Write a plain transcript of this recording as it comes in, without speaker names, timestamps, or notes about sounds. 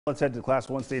Let's head to the Class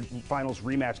 1 state finals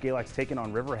rematch. Galax taking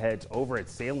on Riverheads over at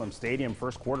Salem Stadium.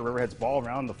 First quarter, Riverheads ball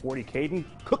around the 40. Caden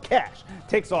Cook Cash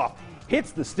takes off,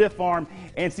 hits the stiff arm,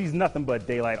 and sees nothing but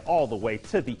daylight all the way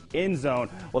to the end zone.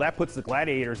 Well, that puts the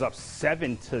Gladiators up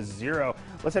 7-0.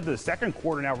 Let's head to the second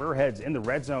quarter now. Riverheads in the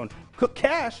red zone. Cook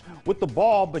Cash with the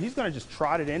ball, but he's going to just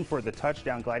trot it in for the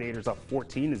touchdown. Gladiators up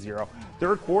 14-0.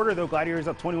 Third quarter, though, Gladiators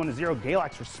up 21-0.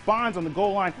 Galax responds on the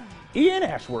goal line. Ian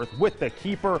Ashworth with the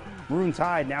keeper. Maroon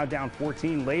Tide now down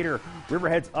 14 later.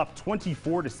 Riverheads up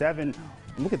 24-7.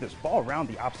 Look at this ball around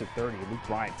the opposite 30. Luke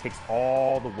Bryant takes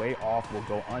all the way off, will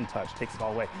go untouched, takes it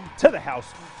all the way to the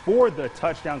house for the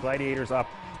touchdown. Gladiators up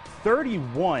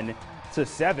 31-7.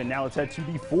 Now let's head to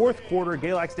the fourth quarter.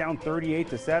 Galax down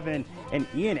 38-7, and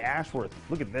Ian Ashworth,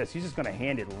 look at this. He's just going to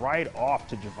hand it right off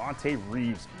to Javante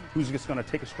Reeves, who's just going to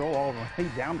take a stroll all the way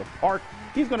down the park.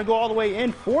 He's going to go all the way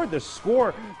in for the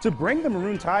score to bring the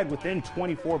Maroon Tide within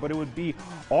 24, but it would be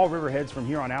all Riverheads from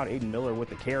here on out. Aiden Miller with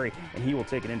the carry, and he will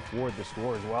take it in for the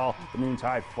score as well. The Maroon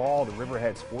Tide fall to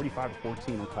Riverheads 45-14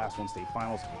 in Class 1 state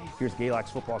finals. Here's Galax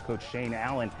football coach Shane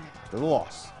Allen after the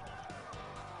loss.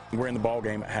 We're in the ball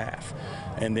game at half,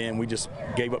 and then we just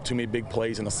gave up too many big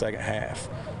plays in the second half.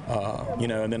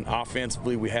 And then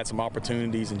offensively we had some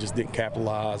opportunities and just didn't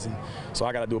capitalize. And so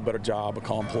I got to do a better job of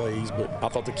calling plays. But I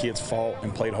thought the kids fought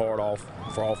and played hard off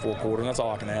for all four quarters. And that's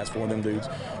all I can ask for them dudes.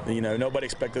 Nobody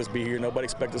expected us to be here. Nobody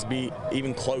expected us to be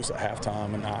even close at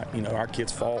halftime. And our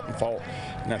kids fought and fought.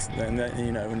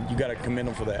 And you got to commend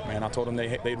them for that, man. I told them they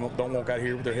don't walk out of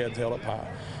here with their heads held up high.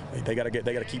 They got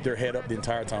to keep their head up the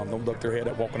entire time. Don't duck their head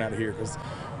up walking out of here because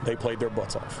they played their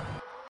butts off.